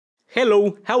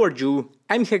Hello, how are you?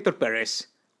 I'm Hector Perez.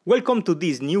 Welcome to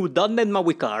this new .NET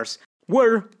MAUI course,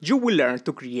 where you will learn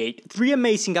to create 3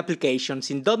 amazing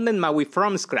applications in .NET MAUI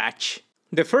from scratch.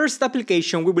 The first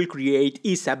application we will create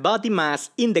is a body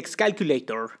mass index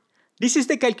calculator. This is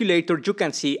the calculator you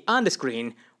can see on the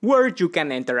screen, where you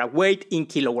can enter a weight in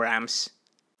kilograms.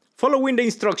 Following the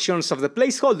instructions of the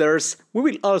placeholders, we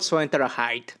will also enter a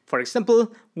height, for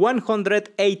example,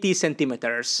 180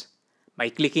 centimeters. By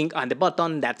clicking on the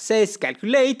button that says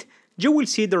Calculate, you will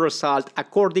see the result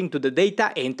according to the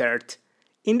data entered.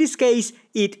 In this case,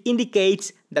 it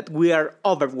indicates that we are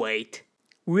overweight.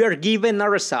 We are given a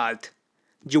result.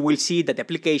 You will see that the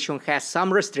application has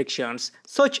some restrictions,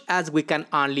 such as we can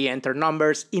only enter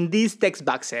numbers in these text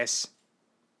boxes.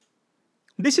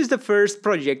 This is the first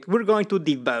project we're going to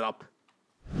develop.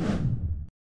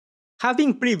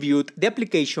 Having previewed the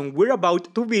application we're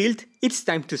about to build, it's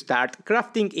time to start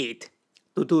crafting it.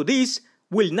 To do this,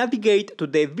 we'll navigate to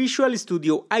the Visual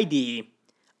Studio IDE.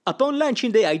 Upon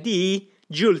launching the IDE,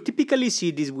 you'll typically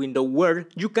see this window where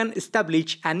you can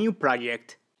establish a new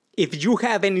project. If you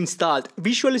haven't installed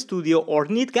Visual Studio or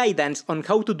need guidance on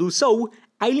how to do so,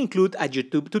 I'll include a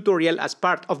YouTube tutorial as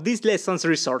part of this lesson's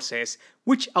resources,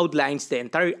 which outlines the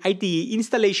entire IDE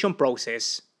installation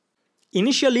process.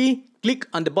 Initially, click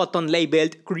on the button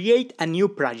labeled Create a New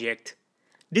Project.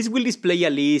 This will display a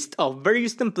list of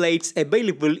various templates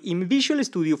available in Visual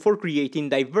Studio for creating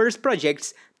diverse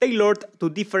projects tailored to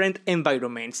different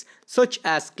environments, such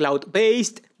as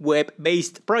cloud-based,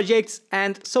 web-based projects,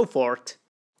 and so forth.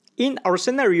 In our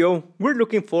scenario, we're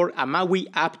looking for a MAUI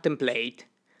app template.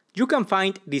 You can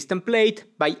find this template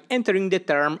by entering the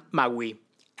term MAUI,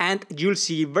 and you'll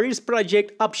see various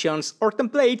project options or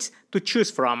templates to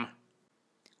choose from.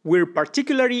 We're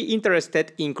particularly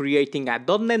interested in creating a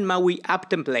 .NET MAUI app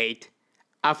template.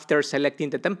 After selecting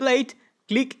the template,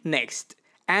 click Next,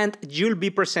 and you'll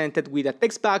be presented with a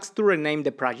text box to rename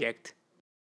the project.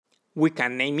 We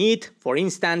can name it, for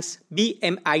instance,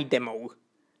 BMI Demo.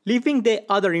 Leaving the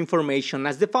other information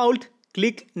as default,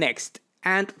 click Next,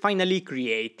 and finally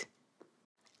Create.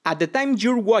 At the time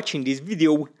you're watching this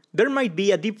video, there might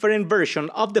be a different version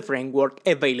of the framework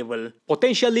available,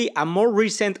 potentially a more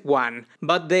recent one,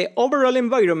 but the overall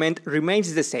environment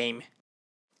remains the same.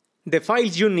 The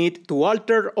files you need to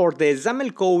alter or the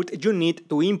XAML code you need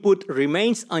to input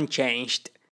remains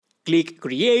unchanged. Click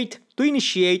Create to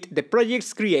initiate the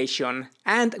project's creation,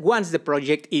 and once the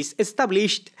project is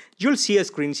established, you'll see a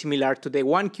screen similar to the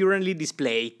one currently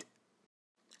displayed.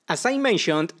 As I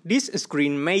mentioned, this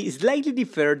screen may slightly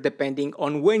differ depending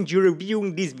on when you're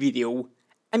viewing this video.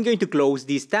 I'm going to close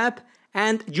this tab,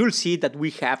 and you'll see that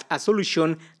we have a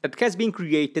solution that has been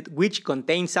created which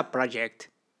contains a project.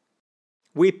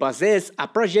 We possess a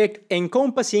project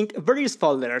encompassing various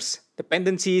folders,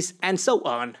 dependencies, and so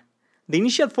on. The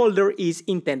initial folder is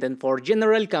intended for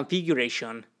general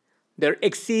configuration. There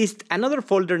exists another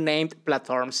folder named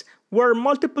Platforms, where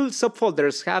multiple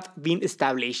subfolders have been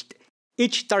established,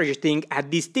 each targeting a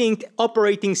distinct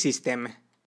operating system.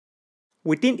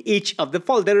 Within each of the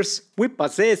folders, we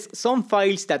possess some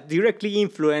files that directly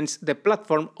influence the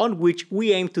platform on which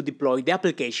we aim to deploy the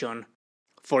application.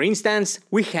 For instance,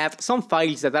 we have some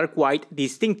files that are quite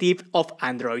distinctive of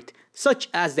Android, such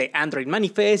as the Android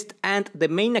manifest and the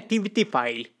main activity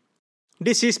file.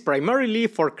 This is primarily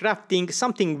for crafting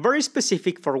something very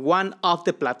specific for one of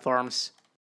the platforms.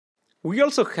 We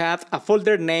also have a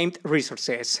folder named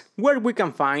Resources, where we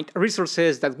can find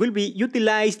resources that will be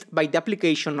utilized by the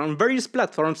application on various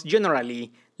platforms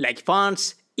generally, like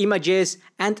fonts, images,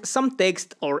 and some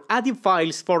text or ADIF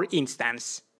files for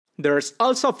instance. There's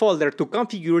also a folder to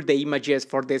configure the images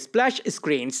for the splash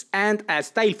screens and a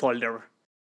style folder.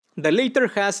 The latter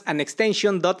has an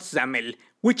extension .xaml,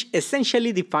 which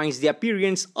essentially defines the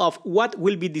appearance of what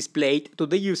will be displayed to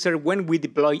the user when we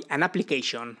deploy an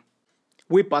application.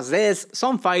 We possess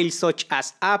some files such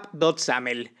as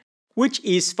app.xaml, which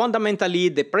is fundamentally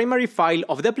the primary file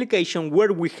of the application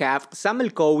where we have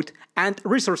XAML code and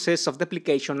resources of the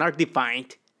application are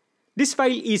defined. This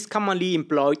file is commonly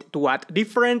employed to add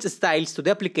different styles to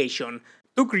the application,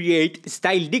 to create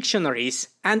style dictionaries,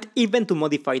 and even to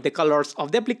modify the colors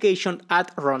of the application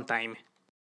at runtime.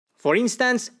 For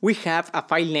instance, we have a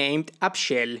file named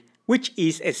appshell, which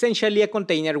is essentially a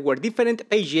container where different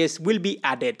pages will be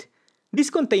added. This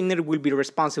container will be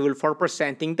responsible for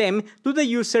presenting them to the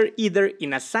user either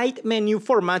in a side menu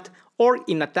format or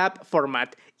in a tab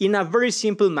format in a very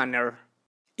simple manner.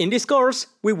 In this course,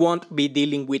 we won't be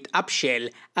dealing with appshell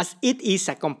as it is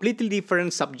a completely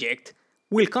different subject.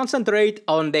 We'll concentrate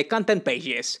on the content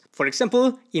pages. For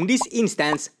example, in this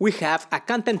instance, we have a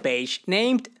content page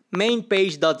named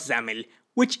mainpage.xaml,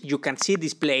 which you can see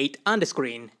displayed on the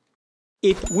screen.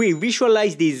 If we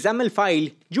visualize this XAML file,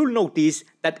 you'll notice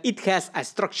that it has a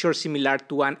structure similar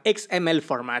to an XML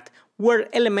format,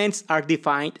 where elements are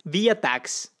defined via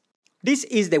tags. This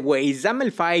is the way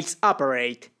XAML files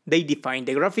operate. They define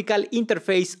the graphical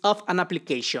interface of an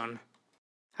application.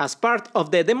 As part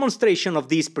of the demonstration of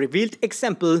this pre-built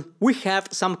example, we have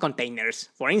some containers.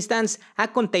 For instance, a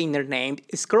container named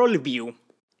scrollView.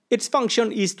 Its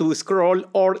function is to scroll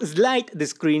or slide the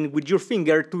screen with your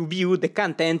finger to view the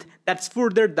content that's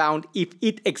further down if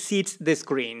it exceeds the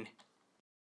screen.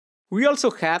 We also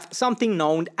have something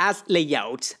known as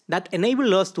layouts that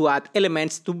enable us to add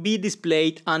elements to be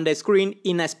displayed on the screen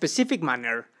in a specific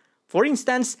manner. For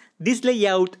instance, this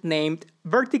layout named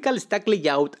Vertical Stack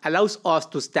Layout allows us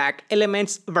to stack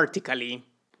elements vertically.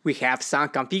 We have some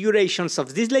configurations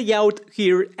of this layout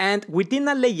here, and within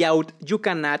a layout you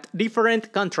can add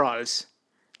different controls.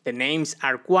 The names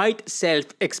are quite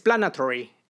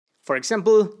self-explanatory. For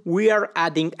example, we are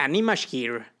adding an image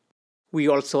here. We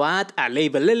also add a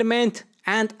label element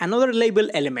and another label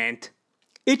element.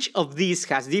 Each of these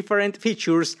has different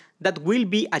features that we'll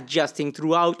be adjusting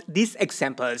throughout these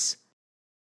examples.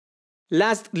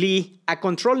 Lastly, a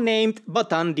control named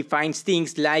button defines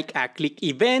things like a click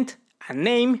event, a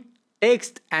name,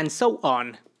 text, and so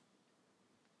on.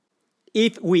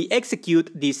 If we execute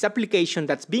this application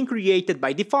that's been created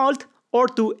by default, or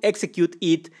to execute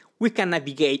it, we can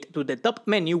navigate to the top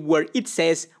menu where it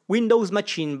says Windows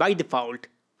Machine by default.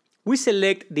 We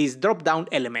select this drop-down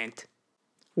element.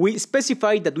 We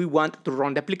specify that we want to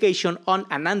run the application on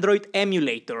an Android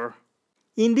emulator.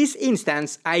 In this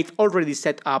instance, I've already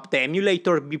set up the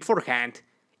emulator beforehand.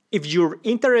 If you're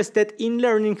interested in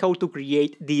learning how to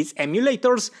create these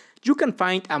emulators, you can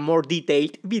find a more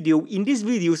detailed video in this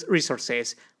video's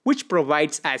resources, which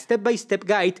provides a step-by-step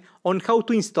guide on how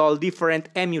to install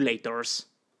different emulators.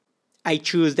 I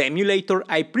choose the emulator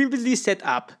I previously set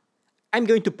up. I'm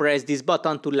going to press this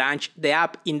button to launch the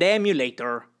app in the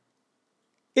emulator.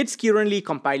 It's currently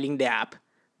compiling the app,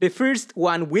 the first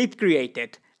one we've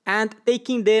created, and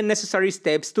taking the necessary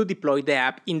steps to deploy the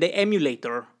app in the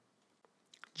emulator.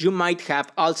 You might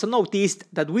have also noticed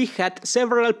that we had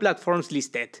several platforms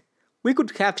listed. We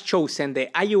could have chosen the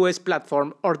iOS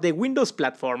platform or the Windows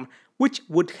platform, which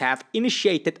would have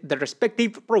initiated the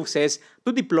respective process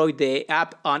to deploy the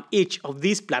app on each of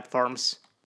these platforms.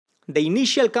 The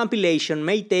initial compilation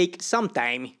may take some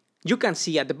time. You can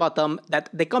see at the bottom that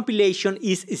the compilation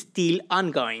is still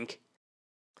ongoing.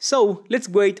 So let's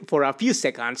wait for a few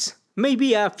seconds,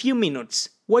 maybe a few minutes,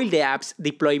 while the app's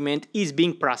deployment is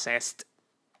being processed.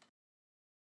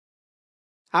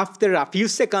 After a few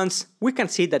seconds, we can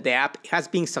see that the app has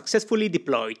been successfully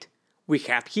deployed. We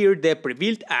have here the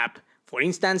pre-built app, for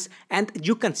instance, and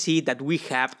you can see that we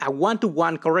have a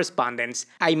one-to-one correspondence,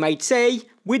 I might say,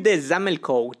 with the XAML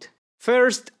code.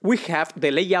 First, we have the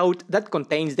layout that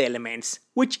contains the elements,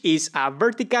 which is a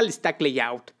vertical stack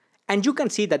layout. And you can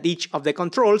see that each of the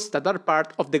controls that are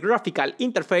part of the graphical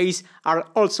interface are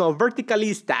also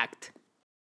vertically stacked.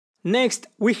 Next,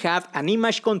 we have an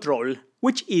image control,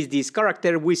 which is this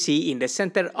character we see in the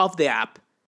center of the app.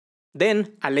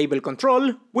 Then a label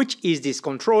control, which is this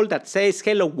control that says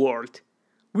Hello World.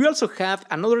 We also have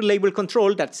another label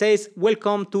control that says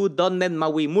Welcome to .NET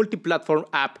MAUI Multi-Platform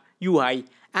App UI,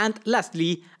 and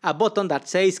lastly, a button that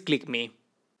says Click Me.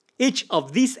 Each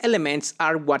of these elements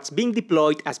are what's being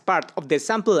deployed as part of the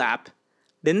sample app.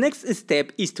 The next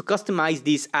step is to customize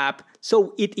this app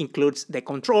so it includes the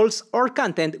controls or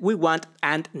content we want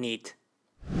and need.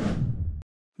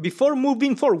 Before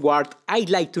moving forward, I'd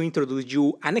like to introduce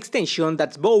you an extension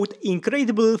that's both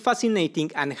incredibly fascinating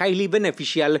and highly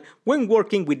beneficial when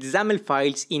working with XAML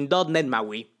files in .NET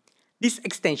MAUI. This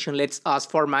extension lets us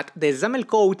format the XAML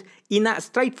code in a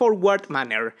straightforward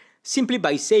manner, simply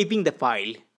by saving the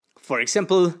file. For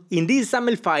example, in this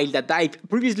XAML file that I've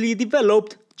previously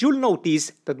developed, you'll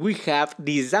notice that we have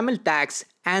these XAML tags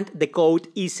and the code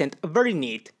isn't very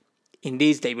neat. In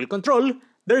this label control,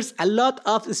 there's a lot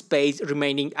of space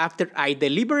remaining after I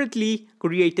deliberately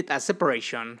created a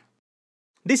separation.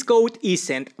 This code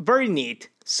isn't very neat,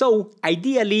 so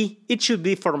ideally it should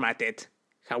be formatted.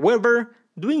 However,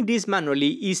 doing this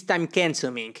manually is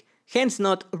time-consuming, hence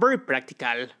not very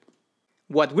practical.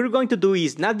 What we're going to do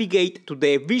is navigate to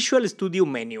the Visual Studio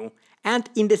menu, and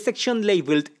in the section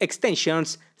labeled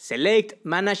Extensions, select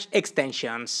Manage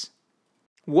Extensions.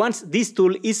 Once this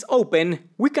tool is open,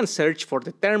 we can search for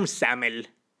the term XAML.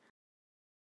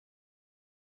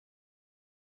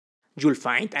 You'll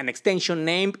find an extension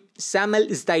named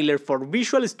XAML Styler for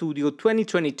Visual Studio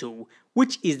 2022,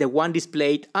 which is the one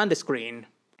displayed on the screen.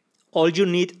 All you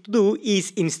need to do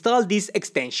is install this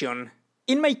extension.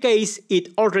 In my case, it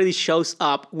already shows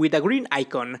up with a green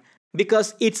icon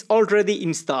because it's already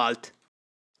installed.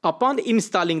 Upon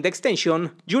installing the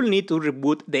extension, you'll need to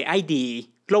reboot the IDE,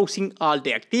 closing all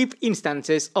the active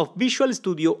instances of Visual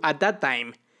Studio at that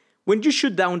time. When you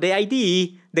shut down the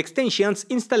IDE, the extension's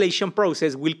installation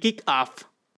process will kick off.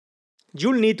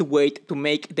 You'll need to wait to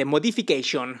make the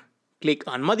modification. Click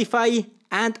on Modify,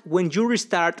 and when you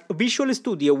restart Visual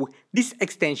Studio, this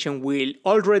extension will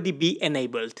already be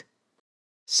enabled.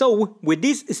 So, with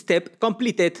this step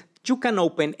completed, you can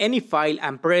open any file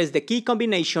and press the key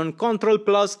combination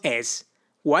Ctrl+S.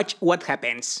 Watch what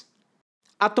happens.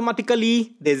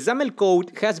 Automatically, the XAML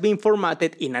code has been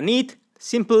formatted in a neat,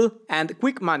 simple, and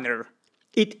quick manner.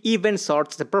 It even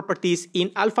sorts the properties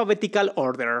in alphabetical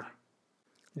order.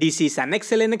 This is an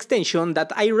excellent extension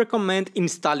that I recommend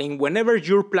installing whenever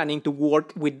you're planning to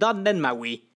work with .NET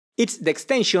MAUI. It's the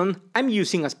extension I'm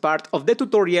using as part of the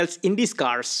tutorials in this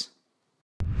course.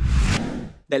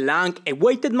 The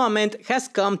long-awaited moment has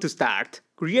come to start,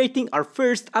 creating our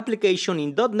first application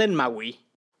in .NET MAUI.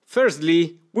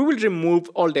 Firstly, we will remove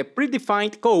all the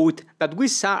predefined code that we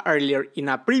saw earlier in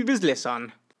a previous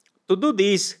lesson. To do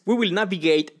this, we will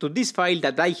navigate to this file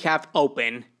that I have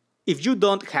open. If you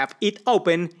don't have it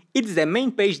open, it's the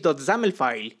mainpage.xaml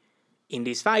file. In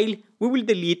this file, we will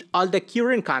delete all the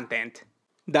current content.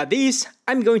 That is,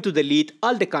 I'm going to delete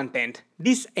all the content,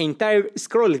 this entire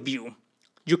scroll view.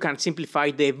 You can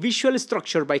simplify the visual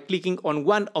structure by clicking on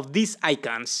one of these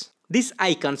icons. These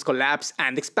icons collapse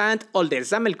and expand all the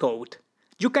XAML code.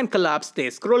 You can collapse the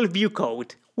scroll view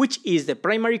code, which is the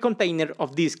primary container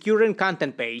of this current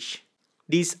content page.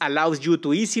 This allows you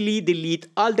to easily delete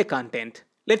all the content.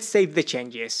 Let's save the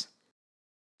changes.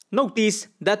 Notice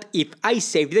that if I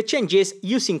save the changes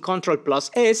using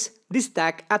Ctrl+S, this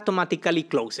tag automatically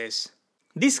closes.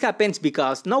 This happens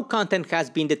because no content has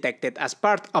been detected as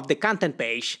part of the content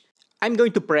page. I'm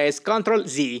going to press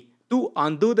Ctrl+Z to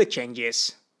undo the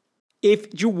changes.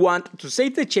 If you want to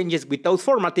save the changes without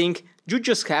formatting, you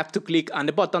just have to click on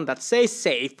the button that says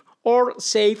Save or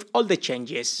Save all the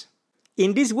changes.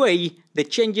 In this way, the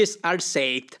changes are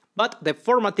saved, but the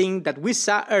formatting that we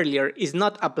saw earlier is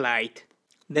not applied.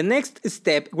 The next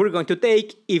step we're going to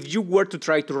take, if you were to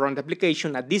try to run the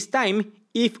application at this time,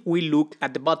 if we look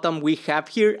at the bottom, we have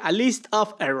here a list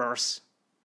of errors.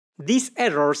 These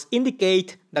errors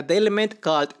indicate that the element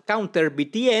called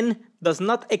counter_btn does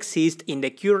not exist in the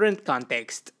current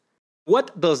context.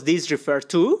 What does this refer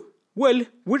to? Well,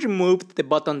 we removed the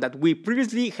button that we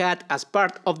previously had as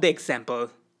part of the example.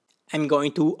 I'm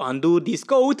going to undo this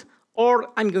code, or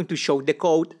I'm going to show the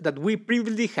code that we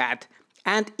previously had,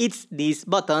 and it's this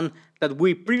button that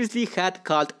we previously had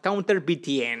called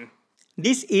counter_btn.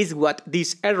 This is what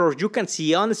this error you can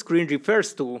see on screen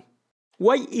refers to.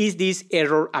 Why is this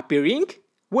error appearing?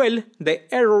 Well,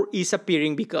 the error is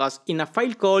appearing because in a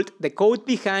file called the code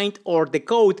behind or the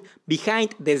code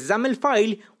behind the XAML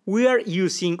file, we are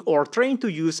using or trying to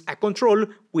use a control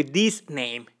with this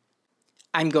name.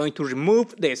 I'm going to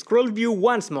remove the scroll view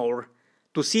once more.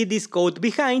 To see this code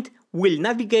behind, we'll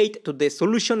navigate to the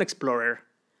Solution Explorer.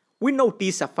 We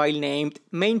notice a file named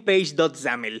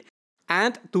mainpage.xaml,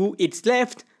 and to its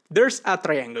left, there's a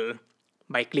triangle.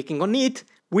 By clicking on it,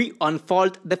 we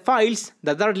unfold the files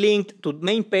that are linked to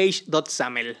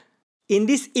mainpage.xaml. In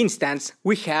this instance,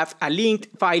 we have a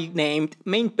linked file named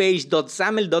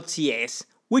mainpage.xaml.cs,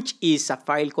 which is a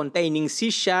file containing C#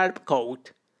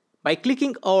 code. By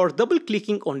clicking or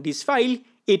double-clicking on this file,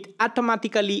 it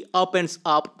automatically opens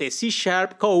up the C#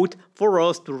 code for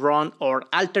us to run or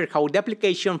alter how the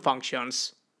application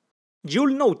functions.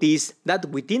 You'll notice that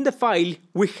within the file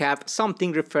we have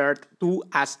something referred to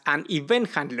as an event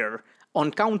handler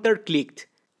on counter clicked.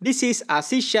 This is a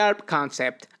C#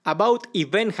 concept about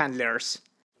event handlers.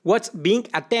 What's being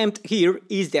attempted here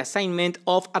is the assignment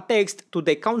of a text to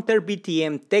the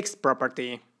counter_btn text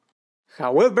property.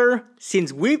 However,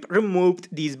 since we've removed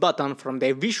this button from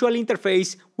the visual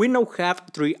interface, we now have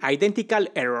 3 identical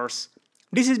errors.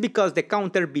 This is because the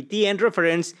counter_btn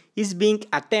reference is being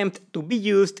attempted to be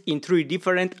used in 3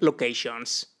 different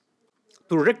locations.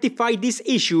 To rectify this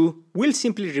issue, we'll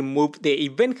simply remove the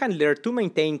event handler to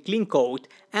maintain clean code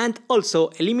and also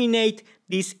eliminate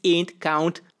this int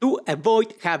count to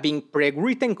avoid having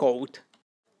pre-written code.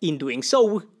 In doing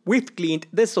so, we've cleaned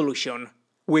the solution.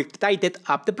 We've tidied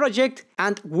up the project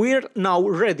and we're now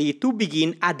ready to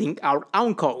begin adding our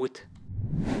own code.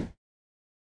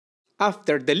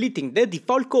 After deleting the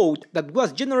default code that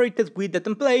was generated with the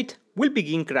template, we'll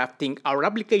begin crafting our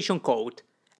application code.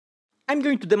 I'm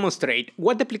going to demonstrate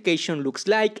what the application looks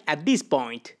like at this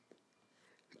point.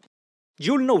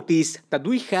 You'll notice that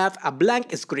we have a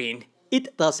blank screen.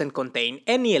 It doesn't contain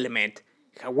any element.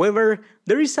 However,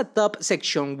 there is a top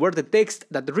section where the text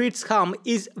that reads home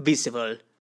is visible.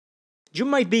 You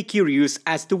might be curious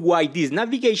as to why this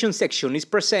navigation section is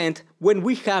present when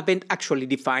we haven't actually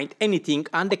defined anything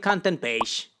on the content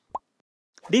page.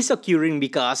 This is occurring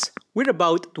because we're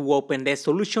about to open the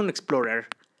Solution Explorer.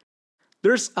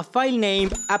 There's a file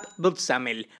named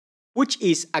app.xaml, which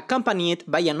is accompanied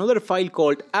by another file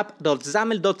called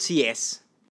app.xaml.cs.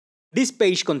 This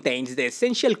page contains the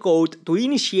essential code to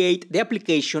initiate the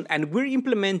application, and we're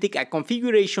implementing a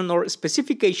configuration or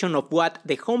specification of what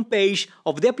the home page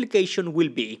of the application will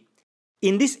be.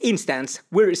 In this instance,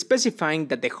 we're specifying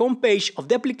that the home page of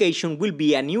the application will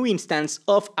be a new instance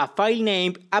of a file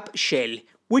named app.shell,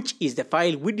 which is the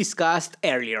file we discussed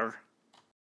earlier.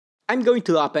 I'm going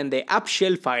to open the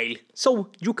app.shell file so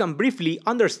you can briefly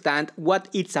understand what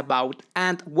it's about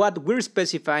and what we're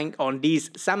specifying on this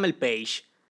XAML page.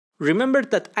 Remember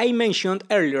that I mentioned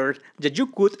earlier that you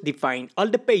could define all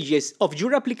the pages of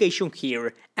your application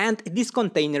here, and this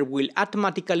container will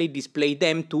automatically display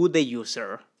them to the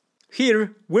user.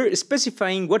 Here, we're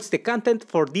specifying what the content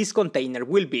for this container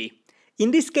will be. In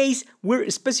this case, we're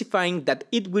specifying that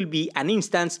it will be an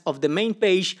instance of the main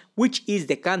page, which is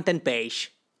the content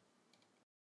page.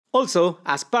 Also,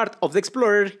 as part of the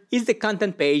Explorer is the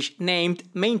content page named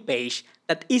main page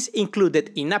that is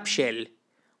included in app.shell.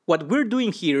 What we're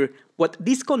doing here, what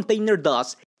this container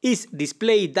does, is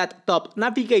display that top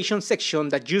navigation section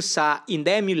that you saw in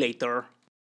the emulator.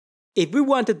 If we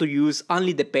wanted to use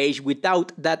only the page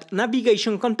without that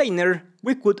navigation container,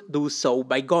 we could do so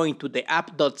by going to the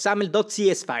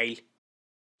app.xaml.cs file.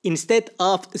 Instead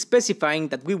of specifying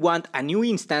that we want a new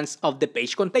instance of the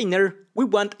page container, we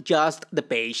want just the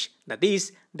page, that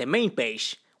is, the main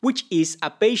page, which is a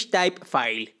page type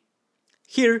file.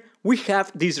 Here we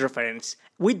have this reference.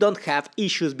 We don't have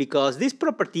issues because this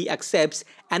property accepts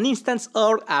an instance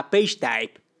or a page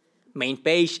type. Main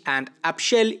page and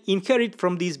app.shell inherit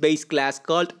from this base class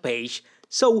called page,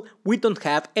 so we don't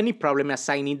have any problem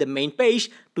assigning the main page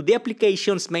to the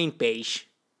application's main page.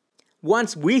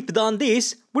 Once we've done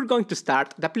this, we're going to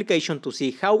start the application to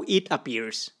see how it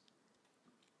appears.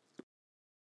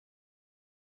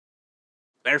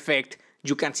 Perfect!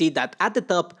 You can see that at the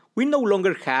top we no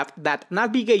longer have that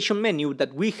navigation menu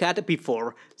that we had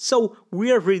before, so we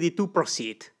are ready to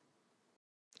proceed.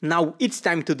 Now it's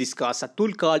time to discuss a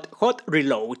tool called Hot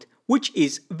Reload, which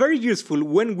is very useful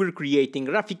when we're creating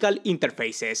graphical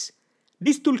interfaces.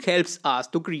 This tool helps us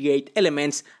to create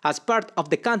elements as part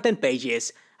of the content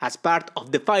pages, as part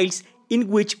of the files in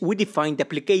which we define the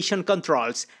application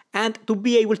controls, and to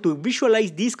be able to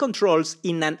visualize these controls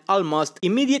in an almost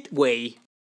immediate way.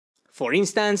 For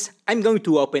instance, I'm going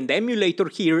to open the emulator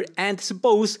here and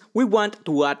suppose we want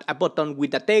to add a button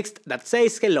with a text that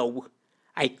says hello.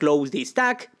 I close this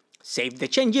tag, save the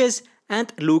changes,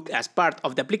 and look, as part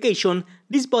of the application,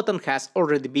 this button has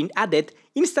already been added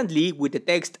instantly with the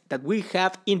text that we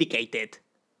have indicated.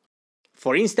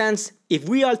 For instance, if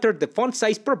we alter the font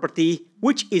size property,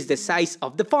 which is the size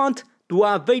of the font, to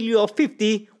a value of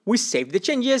 50, we save the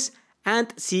changes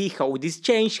and see how this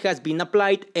change has been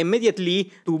applied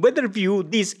immediately to better view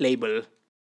this label.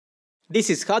 This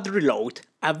is Hot Reload,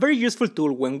 a very useful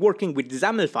tool when working with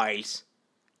XAML files.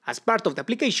 As part of the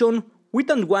application, we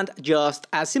don't want just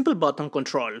a simple button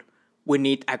control. We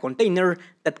need a container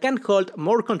that can hold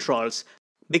more controls,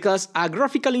 because a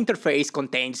graphical interface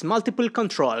contains multiple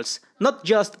controls, not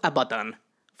just a button.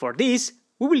 For this,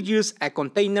 we will use a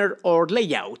container or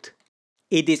layout.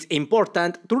 It is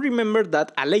important to remember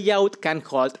that a layout can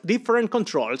hold different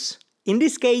controls. In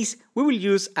this case, we will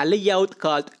use a layout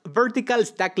called vertical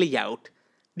stack layout.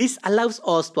 This allows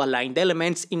us to align the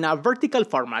elements in a vertical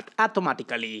format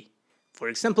automatically. For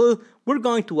example, we're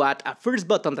going to add a first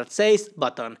button that says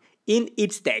button in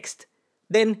its text.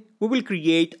 Then we will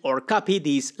create or copy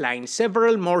this line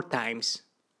several more times.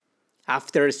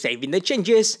 After saving the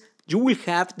changes, you will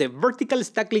have the vertical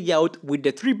stack layout with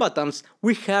the 3 buttons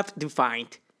we have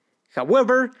defined.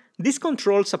 However, these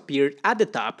controls appear at the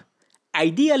top.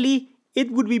 Ideally,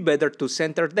 it would be better to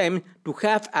center them to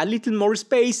have a little more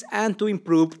space and to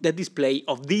improve the display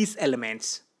of these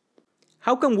elements.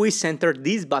 How can we center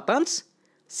these buttons?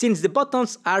 Since the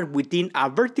buttons are within a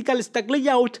vertical stack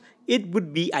layout, it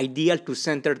would be ideal to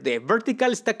center the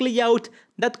vertical stack layout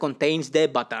that contains the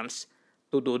buttons.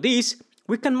 To do this,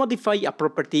 we can modify a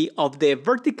property of the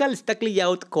vertical stack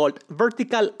layout called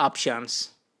vertical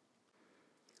options.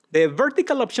 The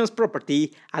vertical options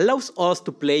property allows us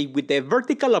to play with the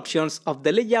vertical options of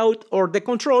the layout or the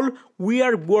control we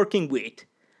are working with.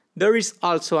 There is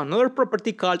also another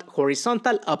property called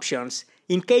horizontal options,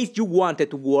 in case you wanted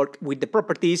to work with the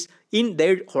properties in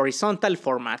their horizontal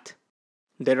format.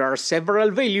 There are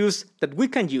several values that we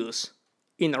can use.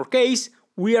 In our case,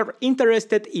 we are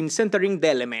interested in centering the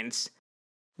elements.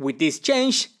 With this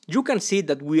change, you can see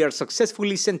that we are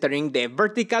successfully centering the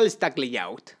vertical stack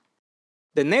layout.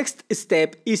 The next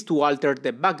step is to alter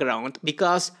the background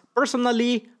because,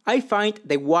 personally, I find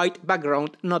the white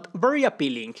background not very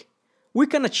appealing. We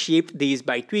can achieve this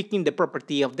by tweaking the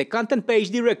property of the content page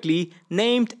directly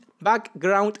named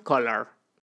background color.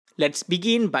 Let's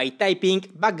begin by typing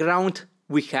background.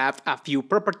 We have a few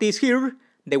properties here.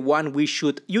 The one we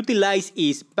should utilize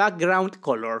is background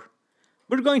color.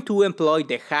 We're going to employ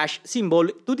the hash symbol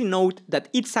to denote that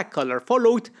it's a color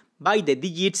followed by the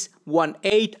digits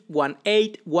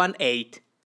 181818.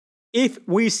 If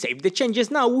we save the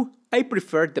changes now, I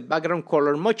prefer the background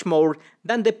color much more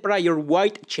than the prior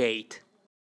white shade.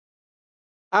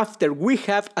 After we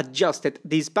have adjusted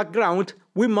this background,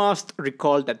 we must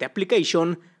recall that the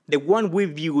application, the one we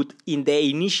viewed in the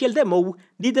initial demo,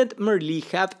 didn't merely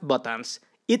have buttons,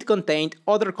 it contained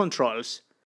other controls.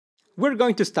 We're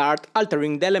going to start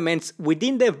altering the elements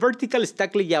within the vertical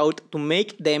stack layout to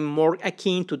make them more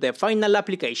akin to the final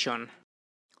application.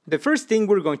 The first thing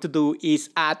we're going to do is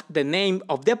add the name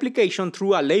of the application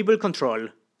through a label control.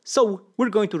 So we're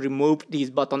going to remove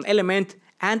this button element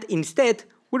and instead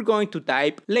we're going to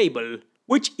type label,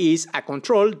 which is a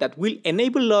control that will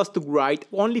enable us to write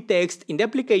only text in the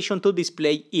application to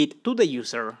display it to the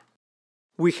user.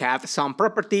 We have some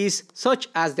properties, such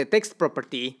as the text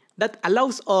property, that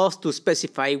allows us to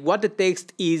specify what the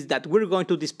text is that we're going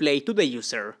to display to the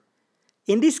user.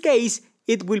 In this case,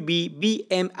 it will be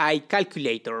BMI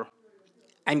calculator.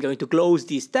 I'm going to close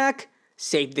this tag,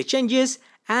 save the changes,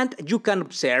 and you can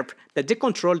observe that the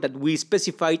control that we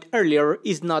specified earlier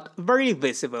is not very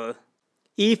visible.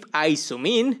 If I zoom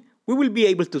in, we will be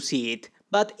able to see it,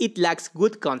 but it lacks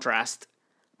good contrast.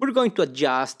 We're going to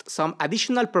adjust some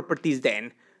additional properties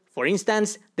then, for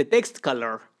instance, the text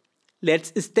color.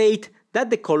 Let's state that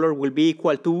the color will be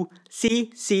equal to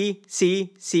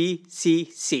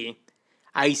CCCCCC.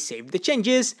 I save the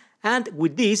changes, and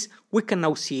with this, we can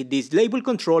now see this label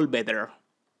control better.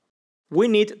 We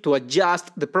need to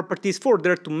adjust the properties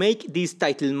further to make this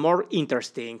title more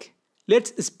interesting.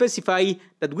 Let's specify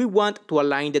that we want to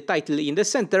align the title in the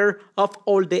center of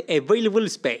all the available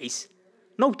space.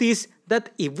 Notice that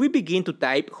if we begin to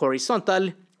type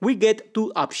horizontal, we get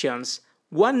two options,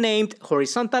 one named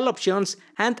horizontal options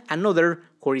and another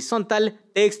horizontal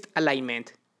text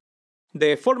alignment.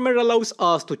 The former allows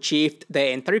us to shift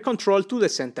the entire control to the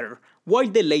center, while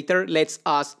the latter lets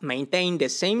us maintain the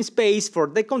same space for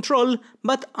the control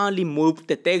but only move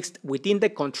the text within the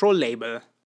control label.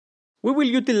 We will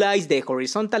utilize the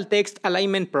horizontal text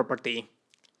alignment property.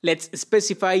 Let's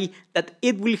specify that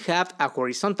it will have a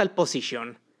horizontal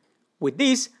position. With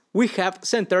this, we have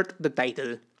centered the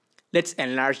title. Let's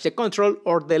enlarge the control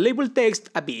or the label text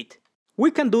a bit.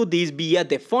 We can do this via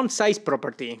the font size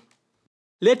property.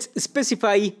 Let's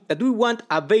specify that we want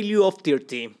a value of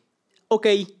 30.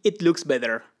 Okay, it looks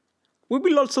better. We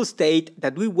will also state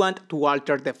that we want to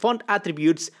alter the font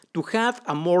attributes to have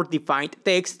a more defined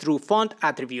text through font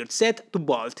attribute set to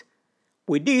bold.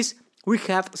 With this, we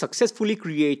have successfully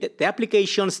created the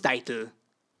application's title.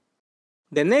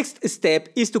 The next step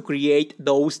is to create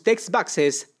those text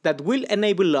boxes that will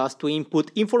enable us to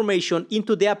input information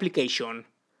into the application.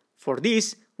 For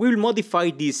this, we will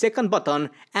modify the second button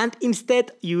and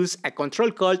instead use a control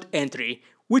called entry,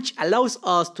 which allows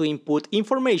us to input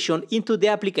information into the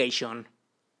application.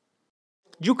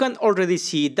 You can already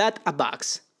see that a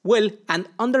box. Well, an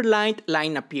underlined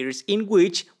line appears in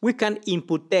which we can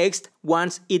input text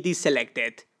once it is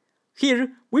selected.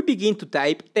 Here, we begin to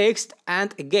type text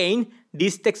and again,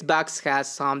 this text box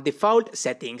has some default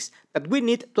settings that we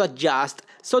need to adjust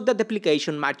so that the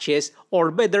application matches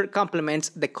or better complements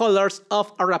the colors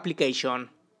of our application.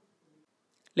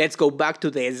 Let's go back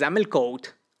to the XAML code.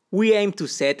 We aim to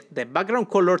set the background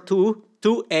color to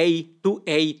 2A,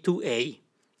 2A, 2A.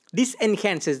 This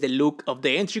enhances the look of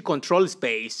the entry control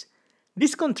space.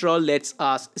 This control lets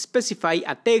us specify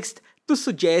a text to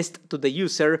suggest to the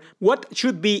user what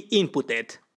should be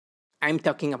inputted. I'm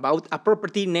talking about a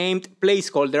property named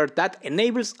placeholder that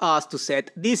enables us to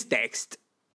set this text.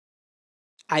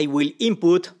 I will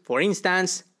input, for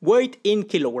instance, weight in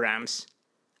kilograms.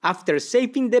 After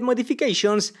saving the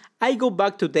modifications, I go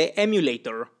back to the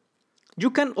emulator. You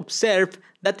can observe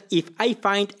that if I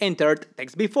find entered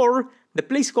text before, the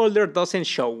placeholder doesn't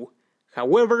show.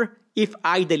 However, if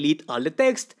I delete all the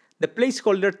text, the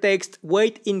placeholder text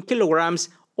weight in kilograms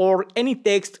or any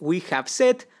text we have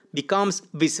set becomes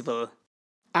visible.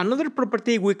 Another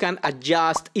property we can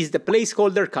adjust is the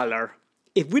placeholder color.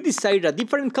 If we decide a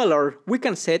different color, we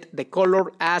can set the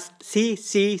color as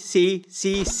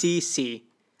CCCCCC.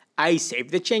 I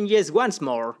save the changes once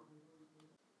more.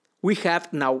 We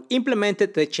have now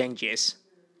implemented the changes.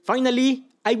 Finally,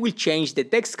 I will change the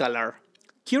text color.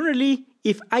 Currently,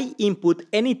 if I input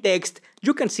any text,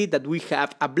 you can see that we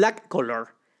have a black color.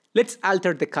 Let's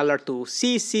alter the color to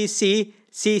CCCCCC.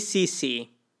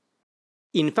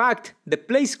 In fact, the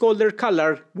placeholder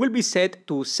color will be set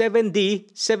to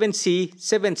 7D, 7C,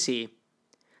 7C.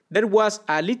 There was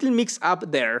a little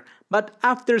mix-up there, but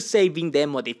after saving the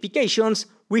modifications,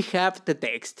 we have the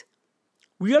text.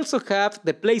 We also have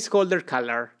the placeholder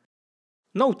color.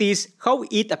 Notice how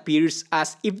it appears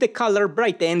as if the color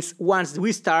brightens once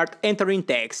we start entering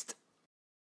text.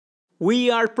 We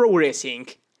are progressing.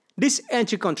 This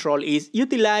entry control is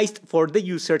utilized for the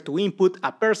user to input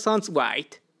a person's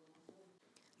weight.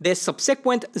 The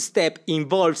subsequent step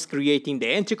involves creating the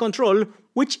entry control,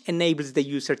 which enables the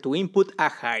user to input a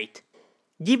height.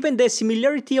 Given the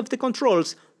similarity of the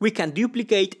controls, we can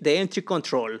duplicate the entry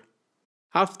control.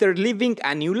 After leaving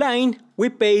a new line, we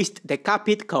paste the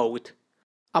copied code.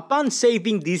 Upon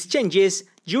saving these changes,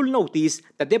 you'll notice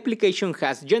that the application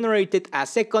has generated a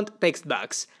second text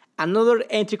box, another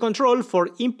entry control for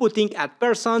inputting a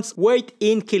person's weight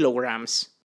in kilograms.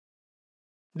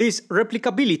 This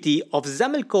replicability of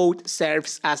XAML code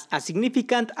serves as a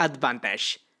significant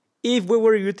advantage. If we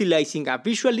were utilizing a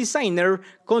visual designer,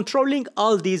 controlling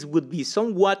all this would be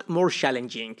somewhat more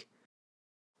challenging.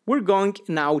 We're going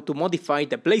now to modify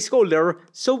the placeholder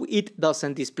so it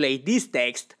doesn't display this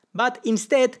text, but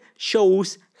instead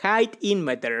shows height in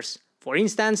meters, for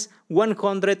instance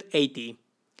 180.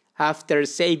 After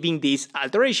saving these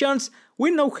alterations,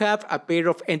 we now have a pair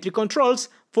of entry controls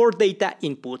for data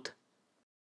input.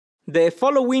 The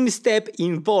following step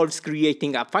involves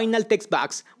creating a final text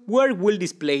box where we'll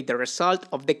display the result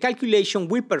of the calculation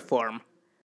we perform.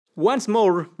 Once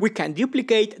more, we can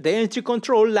duplicate the entry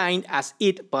control line as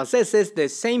it possesses the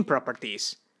same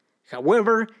properties.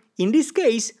 However, in this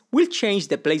case, we'll change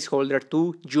the placeholder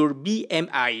to your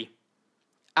BMI.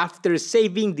 After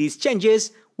saving these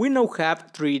changes, we now have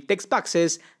 3 text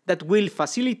boxes that will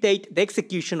facilitate the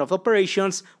execution of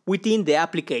operations within the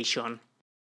application.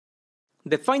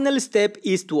 The final step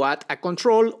is to add a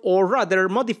control, or rather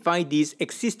modify this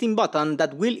existing button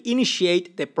that will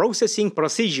initiate the processing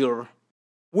procedure.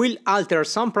 We'll alter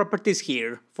some properties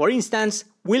here. For instance,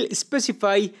 we'll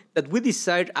specify that we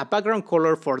desire a background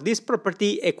color for this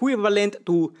property equivalent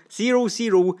to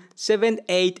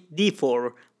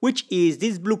 0078D4, which is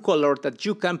this blue color that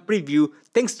you can preview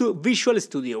thanks to Visual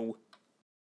Studio.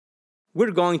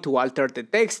 We're going to alter the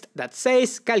text that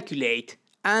says calculate,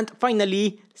 and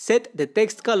finally set the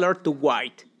text color to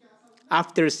white.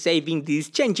 After saving these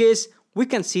changes, we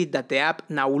can see that the app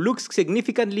now looks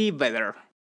significantly better.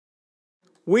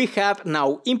 We have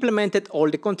now implemented all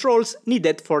the controls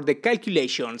needed for the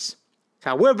calculations.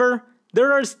 However,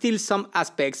 there are still some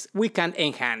aspects we can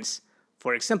enhance.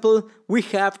 For example, we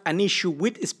have an issue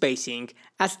with spacing,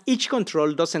 as each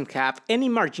control doesn't have any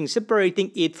margin separating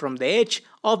it from the edge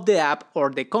of the app or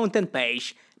the content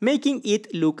page, making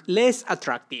it look less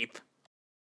attractive.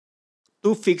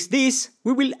 To fix this,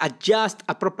 we will adjust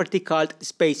a property called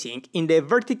spacing in the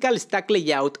vertical stack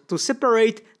layout to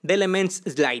separate the elements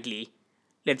slightly.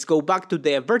 Let's go back to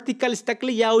the vertical stack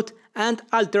layout and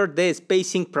alter the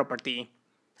spacing property.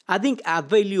 Adding a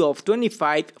value of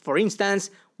 25, for instance,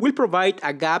 will provide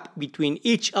a gap between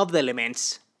each of the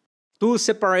elements. To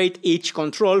separate each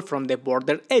control from the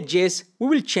border edges, we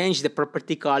will change the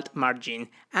property called margin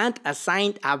and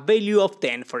assign a value of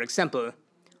 10, for example.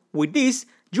 With this,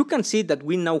 you can see that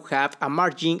we now have a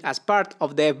margin as part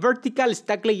of the vertical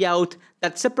stack layout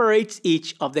that separates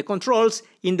each of the controls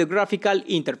in the graphical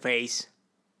interface.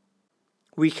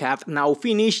 We have now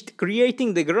finished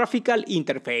creating the graphical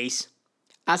interface.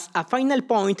 As a final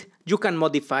point, you can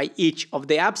modify each of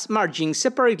the app's margins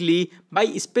separately by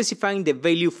specifying the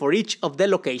value for each of the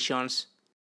locations.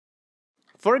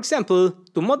 For example,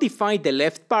 to modify the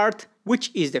left part,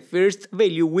 which is the first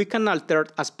value we can alter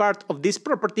as part of this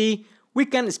property, we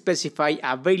can specify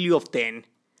a value of 10.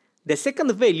 The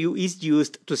second value is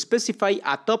used to specify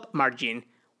a top margin.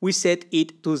 We set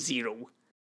it to 0.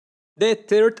 The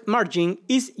third margin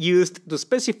is used to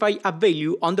specify a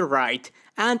value on the right,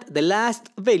 and the last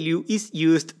value is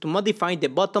used to modify the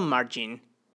bottom margin.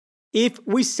 If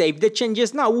we save the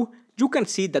changes now, you can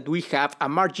see that we have a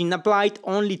margin applied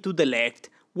only to the left,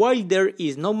 while there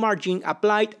is no margin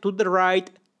applied to the right,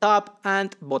 top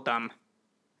and bottom.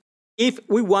 If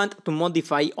we want to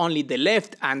modify only the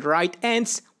left and right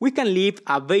ends, we can leave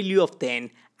a value of 10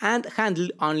 and handle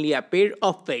only a pair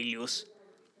of values.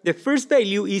 The first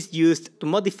value is used to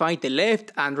modify the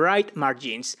left and right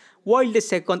margins, while the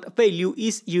second value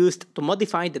is used to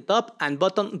modify the top and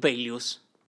bottom values.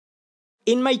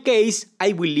 In my case,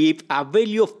 I will leave a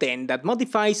value of 10 that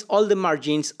modifies all the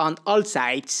margins on all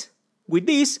sides. With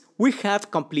this, we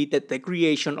have completed the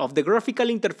creation of the graphical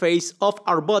interface of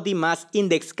our body mass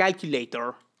index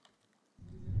calculator.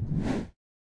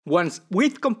 Once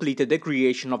we've completed the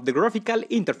creation of the graphical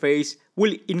interface,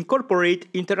 we'll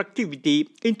incorporate interactivity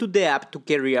into the app to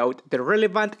carry out the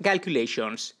relevant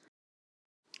calculations.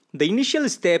 The initial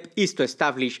step is to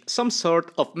establish some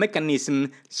sort of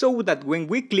mechanism so that when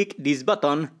we click this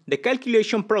button, the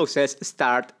calculation process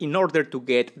starts in order to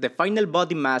get the final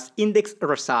body mass index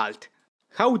result.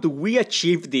 How do we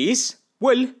achieve this?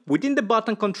 Well, within the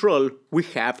button control, we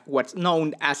have what's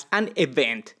known as an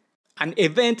event. An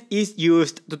event is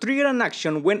used to trigger an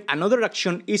action when another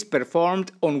action is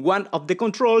performed on one of the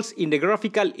controls in the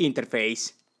graphical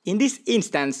interface. In this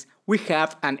instance, we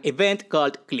have an event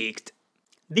called clicked.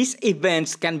 These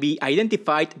events can be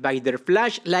identified by their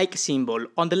flash-like symbol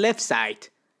on the left side.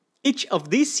 Each of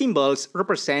these symbols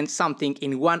represents something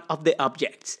in one of the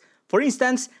objects. For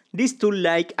instance, this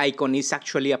tool-like icon is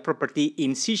actually a property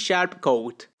in C#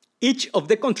 code. Each of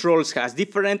the controls has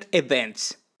different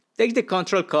events. Take the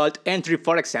control called entry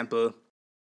for example.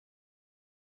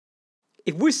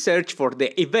 If we search for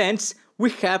the events, we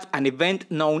have an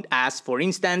event known as, for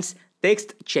instance,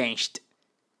 text changed.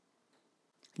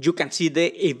 You can see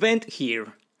the event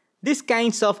here. These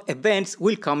kinds of events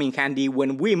will come in handy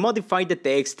when we modify the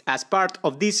text as part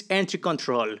of this entry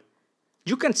control.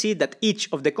 You can see that each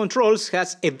of the controls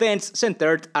has events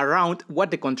centered around what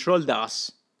the control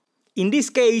does. In this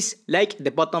case, like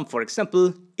the button for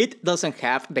example, it doesn't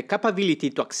have the capability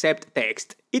to accept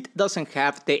text. It doesn't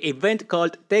have the event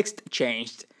called text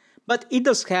changed, but it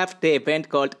does have the event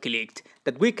called clicked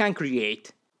that we can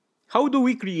create. How do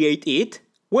we create it?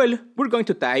 Well, we're going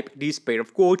to type this pair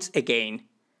of quotes again.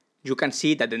 You can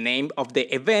see that the name of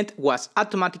the event was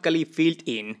automatically filled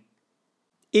in.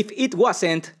 If it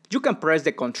wasn't, you can press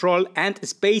the Ctrl and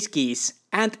space keys,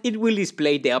 and it will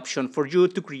display the option for you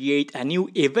to create a new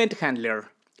event handler.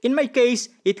 In my case,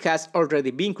 it has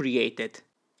already been created.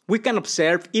 We can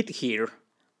observe it here.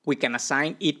 We can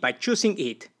assign it by choosing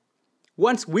it.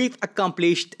 Once we've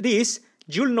accomplished this,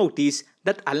 you'll notice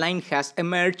that a line has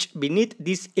emerged beneath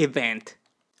this event.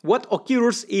 What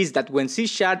occurs is that when C#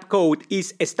 code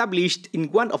is established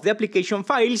in one of the application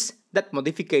files, that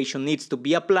modification needs to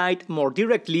be applied more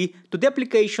directly to the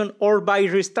application or by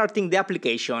restarting the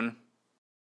application.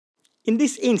 In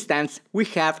this instance, we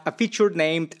have a feature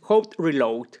named hot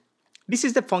reload. This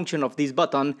is the function of this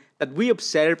button that we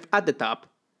observe at the top.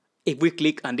 If we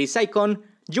click on this icon,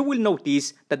 you will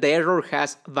notice that the error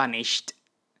has vanished.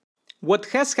 What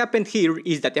has happened here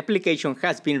is that the application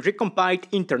has been recompiled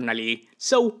internally,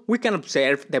 so we can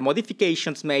observe the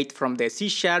modifications made from the C#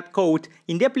 code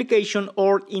in the application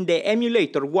or in the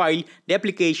emulator while the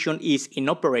application is in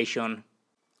operation.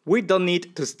 We don't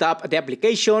need to stop the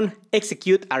application,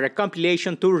 execute a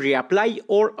recompilation to reapply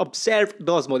or observe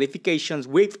those modifications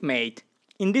we've made.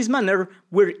 In this manner,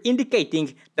 we're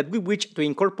indicating that we wish to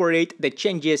incorporate the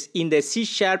changes in the C#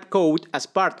 code as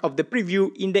part of the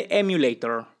preview in the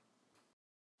emulator.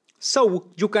 So,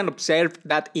 you can observe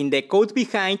that in the code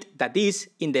behind, that is,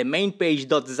 in the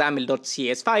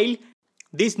mainpage.xaml.cs file,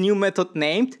 this new method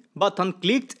named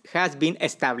buttonClicked has been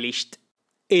established.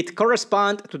 It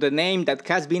corresponds to the name that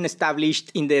has been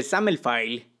established in the XAML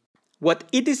file. What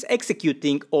it is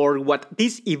executing, or what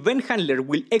this event handler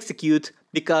will execute,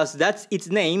 because that's its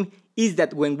name, is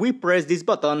that when we press this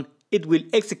button, it will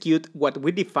execute what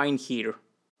we define here.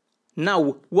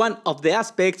 Now, one of the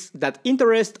aspects that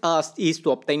interest us is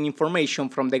to obtain information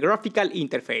from the graphical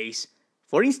interface.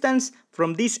 For instance,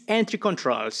 from these entry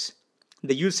controls.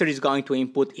 The user is going to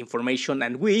input information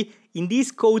and we, in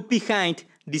this code behind,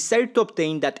 decide to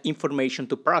obtain that information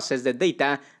to process the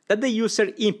data that the user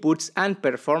inputs and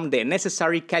perform the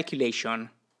necessary calculation.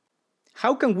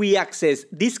 How can we access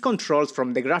these controls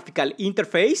from the graphical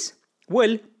interface?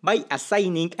 Well, by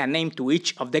assigning a name to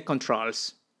each of the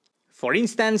controls. For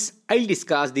instance, I'll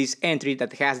discuss this entry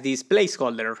that has this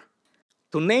placeholder.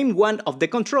 To name one of the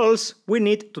controls, we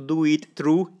need to do it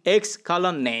through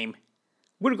x:name.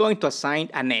 We're going to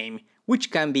assign a name, which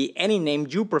can be any name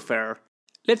you prefer.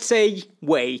 Let's say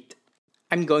weight.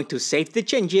 I'm going to save the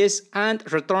changes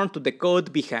and return to the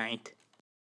code behind.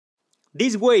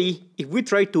 This way, if we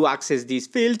try to access this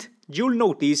field, you'll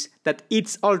notice that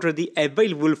it's already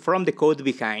available from the code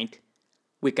behind.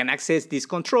 We can access this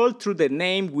control through the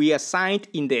name we assigned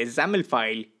in the XAML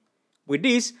file. With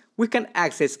this, we can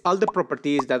access all the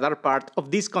properties that are part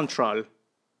of this control.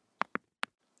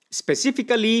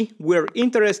 Specifically, we're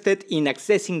interested in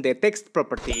accessing the text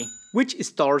property, which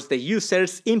stores the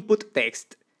user's input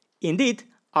text. Indeed,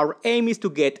 our aim is to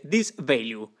get this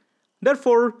value.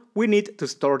 Therefore, we need to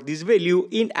store this value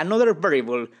in another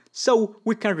variable so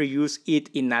we can reuse it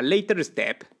in a later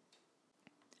step.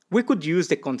 We could use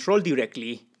the control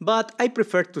directly, but I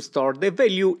prefer to store the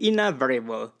value in a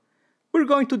variable. We're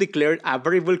going to declare a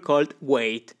variable called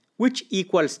weight, which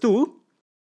equals to.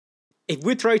 If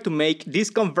we try to make this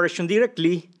conversion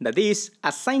directly, that is,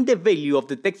 assign the value of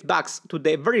the text box to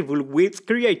the variable we've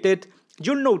created,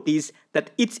 you'll notice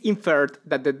that it's inferred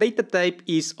that the data type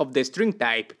is of the string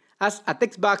type, as a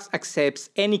text box accepts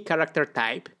any character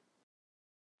type.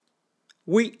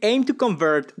 We aim to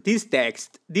convert this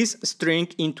text, this string,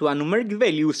 into a numeric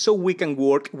value so we can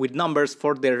work with numbers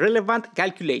for the relevant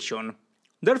calculation.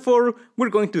 Therefore, we're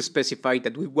going to specify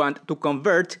that we want to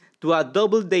convert to a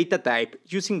double data type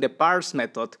using the parse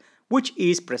method, which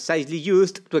is precisely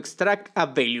used to extract a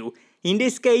value, in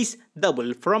this case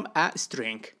double, from a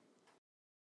string.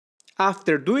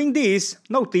 After doing this,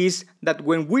 notice that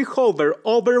when we hover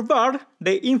over var,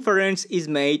 the inference is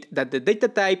made that the data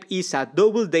type is a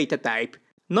double data type,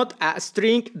 not a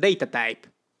string data type.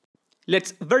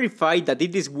 Let's verify that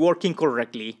it is working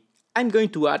correctly. I'm going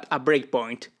to add a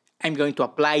breakpoint. I'm going to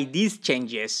apply these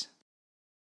changes.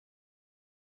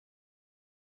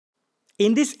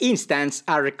 In this instance,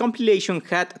 a recompilation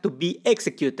had to be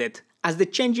executed, as the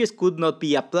changes could not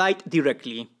be applied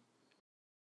directly.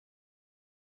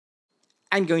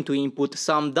 I'm going to input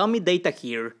some dummy data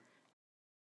here.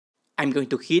 I'm going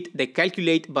to hit the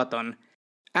calculate button.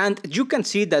 And you can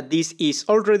see that this is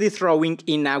already throwing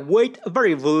in a weight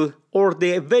variable, or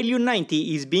the value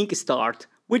 90 is being stored,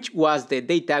 which was the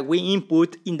data we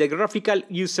input in the graphical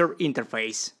user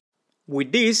interface.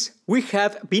 With this, we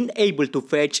have been able to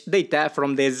fetch data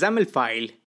from the XAML file.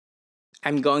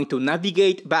 I'm going to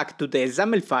navigate back to the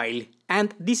XAML file,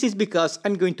 and this is because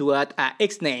I'm going to add a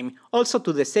xname also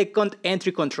to the second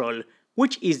entry control,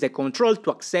 which is the control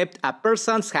to accept a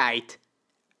person's height.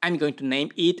 I'm going to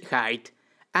name it height,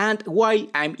 and while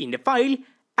I'm in the file,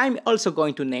 I'm also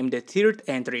going to name the third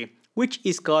entry, which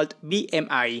is called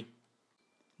BMI.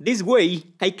 This way,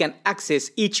 I can access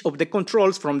each of the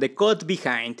controls from the code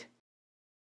behind.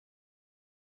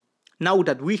 Now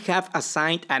that we have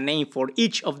assigned a name for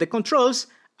each of the controls,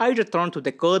 I return to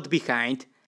the code behind,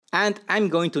 and I'm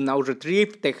going to now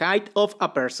retrieve the height of a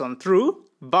person through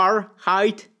var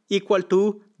height equal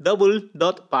to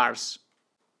double.parse.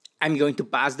 I'm going to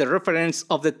pass the reference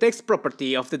of the text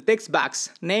property of the text box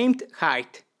named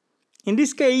height. In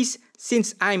this case,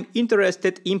 since I'm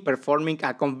interested in performing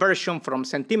a conversion from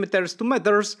centimeters to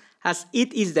meters, as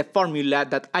it is the formula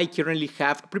that I currently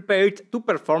have prepared to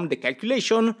perform the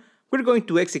calculation, we're going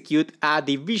to execute a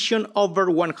division over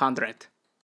 100.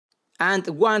 And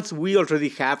once we already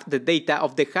have the data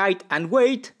of the height and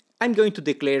weight, I'm going to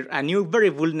declare a new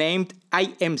variable named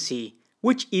IMC,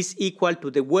 which is equal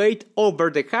to the weight over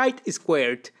the height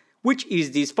squared, which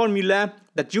is this formula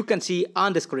that you can see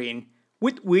on the screen,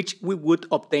 with which we would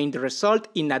obtain the result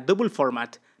in a double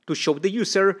format to show the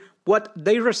user what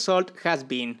their result has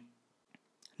been.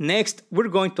 Next, we're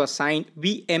going to assign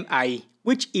BMI,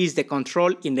 which is the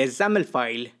control in the XAML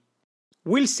file.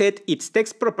 We'll set its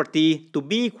text property to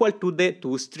be equal to the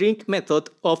toString method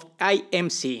of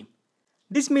IMC.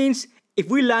 This means if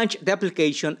we launch the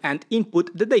application and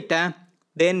input the data,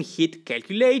 then hit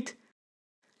calculate,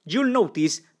 you'll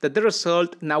notice that the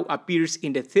result now appears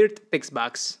in the third text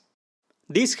box.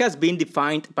 This has been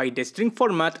defined by the string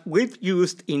format we've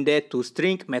used in the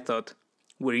toString method.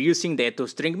 We're using the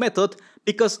toString method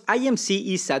because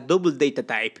IMC is a double data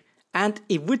type, and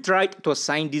if we tried to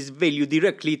assign this value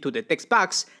directly to the text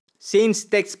box, since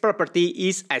text property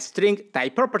is a string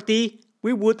type property,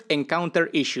 we would encounter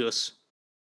issues.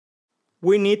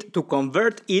 We need to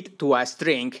convert it to a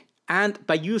string, and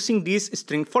by using this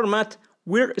string format,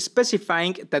 we're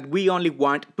specifying that we only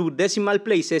want 2 decimal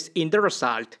places in the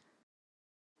result.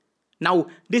 Now,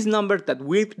 this number that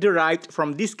we've derived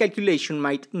from this calculation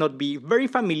might not be very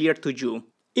familiar to you.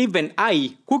 Even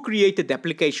I, who created the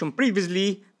application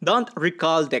previously, don't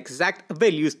recall the exact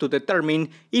values to determine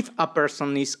if a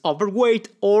person is overweight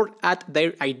or at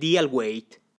their ideal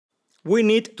weight. We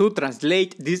need to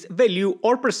translate this value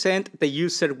or present the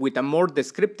user with a more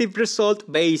descriptive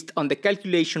result based on the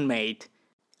calculation made.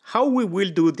 How we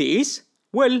will do this?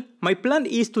 Well, my plan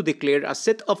is to declare a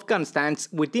set of constants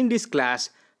within this class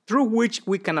through which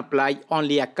we can apply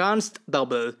only a const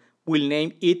double, we'll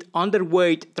name it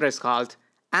underweight threshold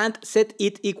and set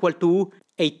it equal to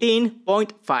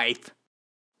 18.5.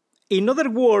 In other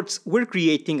words, we're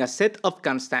creating a set of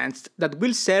constants that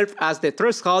will serve as the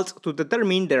thresholds to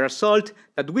determine the result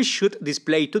that we should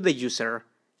display to the user.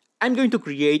 I'm going to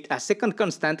create a second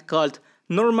constant called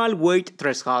normal weight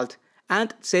threshold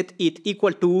and set it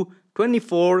equal to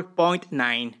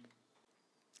 24.9.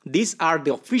 These are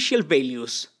the official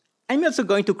values. I'm also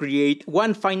going to create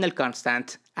one final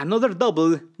constant, another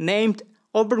double named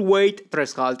overweight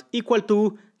threshold equal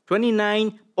to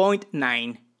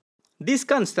 29.9. These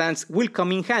constants will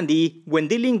come in handy when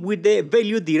dealing with the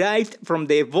value derived from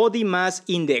the body mass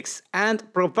index and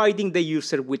providing the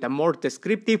user with a more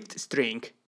descriptive string.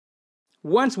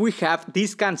 Once we have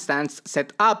these constants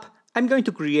set up, I'm going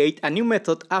to create a new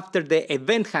method after the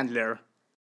event handler.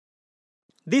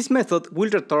 This method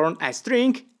will return a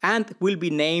string and will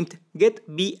be named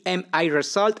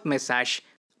getBMIResultMessage,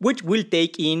 which will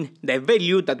take in the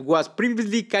value that was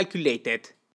previously calculated.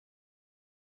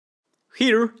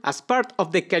 Here, as part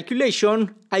of the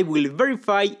calculation, I will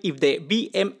verify if the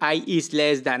BMI is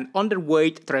less than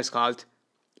underweight threshold.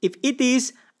 If it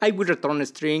is, I will return a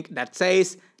string that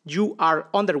says you are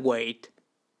underweight.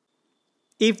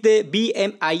 If the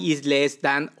BMI is less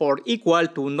than or equal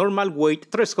to normal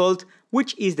weight threshold,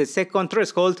 which is the second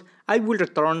threshold, I will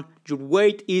return your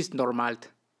weight is normal.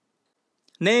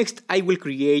 Next, I will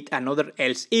create another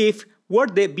else if where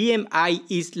the BMI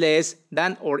is less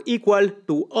than or equal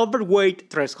to overweight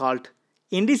threshold.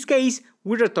 In this case,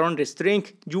 we return the string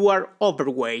you are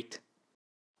overweight.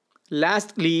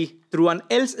 Lastly, through an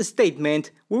else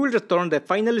statement, we will return the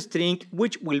final string,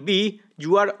 which will be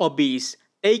you are obese,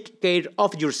 take care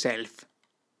of yourself.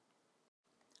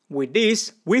 With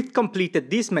this, we've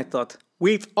completed this method.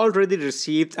 We've already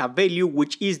received a value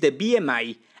which is the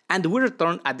BMI, and we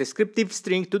return a descriptive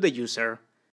string to the user.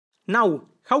 Now,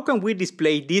 how can we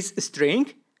display this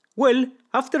string? Well,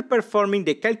 after performing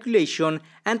the calculation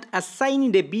and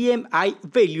assigning the BMI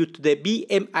value to the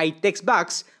BMI text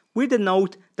box, we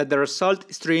denote that the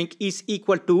result string is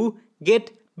equal to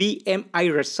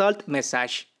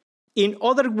getBMIResultMessage. In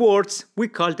other words, we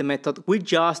call the method we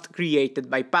just created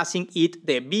by passing it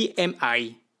the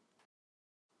BMI.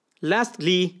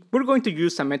 Lastly, we're going to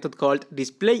use a method called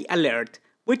displayAlert,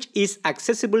 which is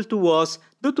accessible to us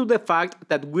due to the fact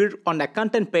that we're on a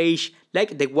content page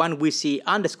like the one we see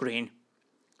on the screen.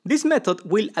 This method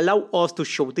will allow us to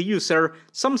show the user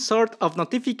some sort of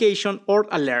notification or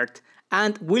alert,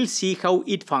 and we'll see how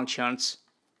it functions.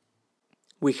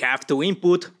 We have to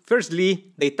input,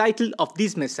 firstly, the title of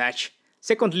this message,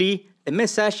 secondly, the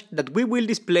message that we will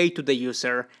display to the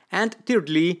user, and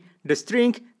thirdly, the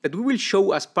string that we will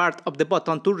show as part of the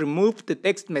button to remove the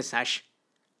text message.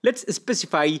 Let's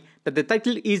specify that the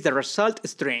title is the result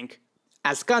string.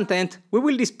 As content, we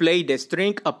will display the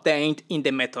string obtained in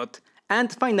the method.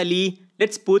 And finally,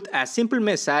 let's put a simple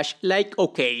message like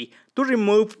OK to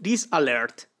remove this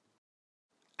alert.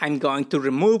 I'm going to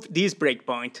remove this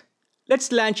breakpoint.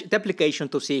 Let's launch the application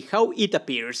to see how it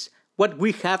appears, what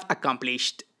we have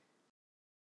accomplished.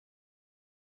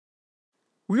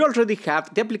 We already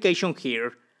have the application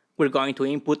here. We're going to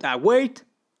input a weight,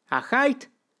 a height,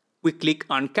 we click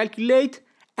on calculate,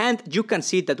 and you can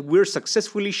see that we're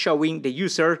successfully showing the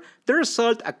user the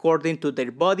result according to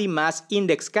their body mass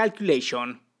index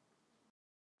calculation.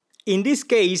 In this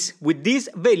case, with these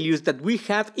values that we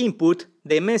have input,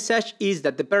 the message is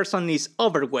that the person is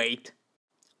overweight.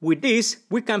 With this,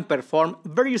 we can perform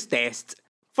various tests.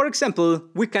 For example,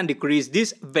 we can decrease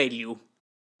this value.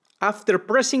 After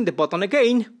pressing the button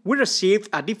again, we received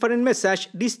a different message,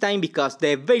 this time because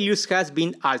the values has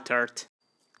been altered.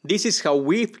 This is how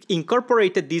we've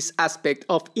incorporated this aspect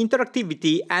of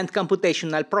interactivity and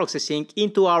computational processing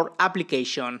into our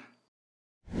application.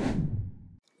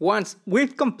 Once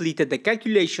we've completed the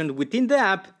calculation within the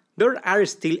app, there are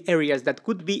still areas that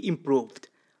could be improved.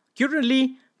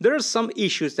 Currently, there are some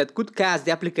issues that could cause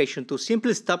the application to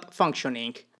simply stop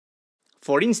functioning.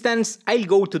 For instance, I'll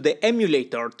go to the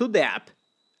emulator to the app.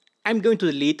 I'm going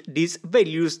to delete these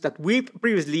values that we've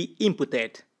previously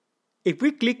inputted. If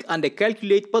we click on the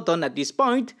calculate button at this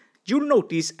point, you'll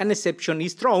notice an exception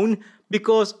is thrown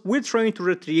because we're trying to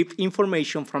retrieve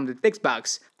information from the text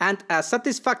box and a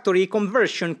satisfactory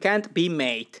conversion can't be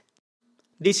made.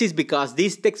 This is because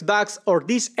this text box or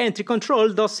this entry control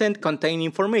doesn't contain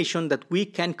information that we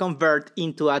can convert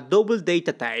into a double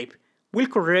data type. We'll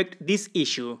correct this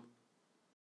issue.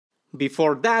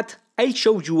 Before that, I'll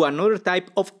show you another type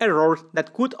of error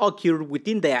that could occur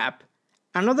within the app.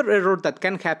 Another error that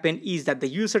can happen is that the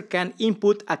user can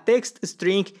input a text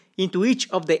string into each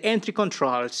of the entry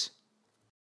controls.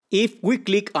 If we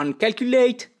click on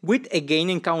Calculate, we again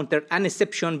encounter an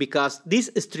exception because this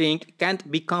string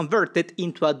can't be converted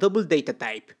into a double data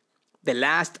type. The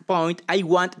last point I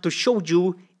want to show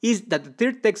you is that the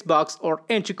third text box or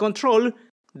entry control,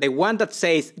 the one that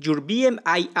says your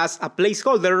BMI as a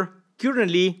placeholder,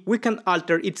 currently we can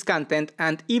alter its content,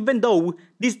 and even though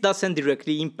this doesn't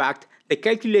directly impact the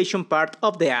calculation part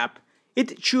of the app,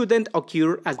 it shouldn't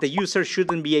occur as the user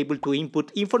shouldn't be able to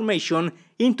input information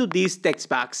into this text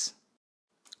box.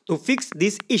 To fix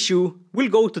this issue, we'll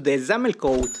go to the XAML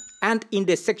code, and in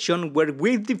the section where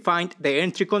we've defined the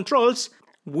entry controls,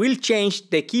 we'll change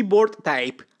the keyboard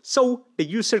type so the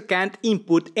user can't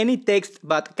input any text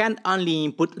but can only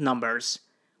input numbers.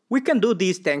 We can do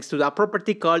this thanks to the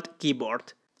property called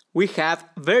keyboard. We have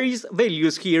various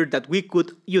values here that we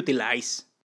could utilize.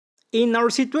 In our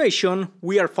situation,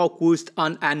 we are focused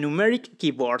on a numeric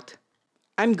keyboard.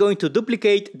 I'm going to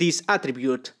duplicate this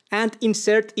attribute and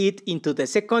insert it into the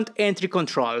second entry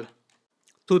control.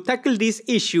 To tackle this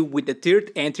issue with the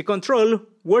third entry control,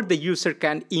 where the user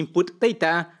can input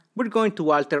data, we're going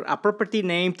to alter a property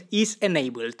named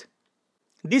isEnabled.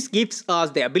 This gives us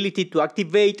the ability to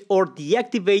activate or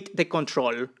deactivate the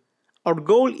control. Our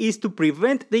goal is to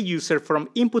prevent the user from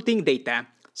inputting data,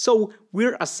 so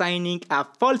we're assigning a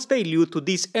false value to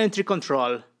this entry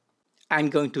control. I'm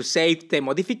going to save the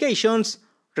modifications,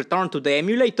 return to the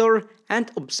emulator,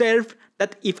 and observe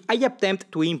that if I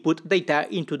attempt to input data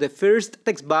into the first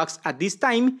text box at this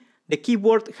time, the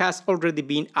keyboard has already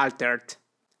been altered.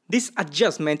 This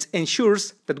adjustment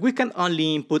ensures that we can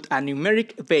only input a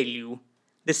numeric value.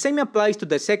 The same applies to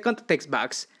the second text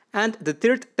box, and the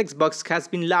third text box has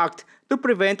been locked to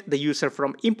prevent the user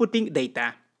from inputting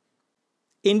data.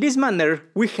 In this manner,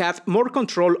 we have more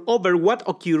control over what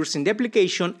occurs in the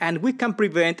application, and we can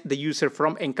prevent the user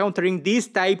from encountering these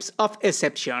types of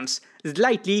exceptions,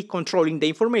 slightly controlling the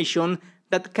information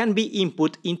that can be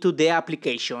input into the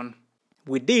application.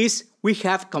 With this, we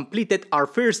have completed our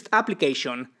first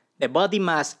application, the body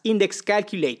mass index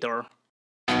calculator.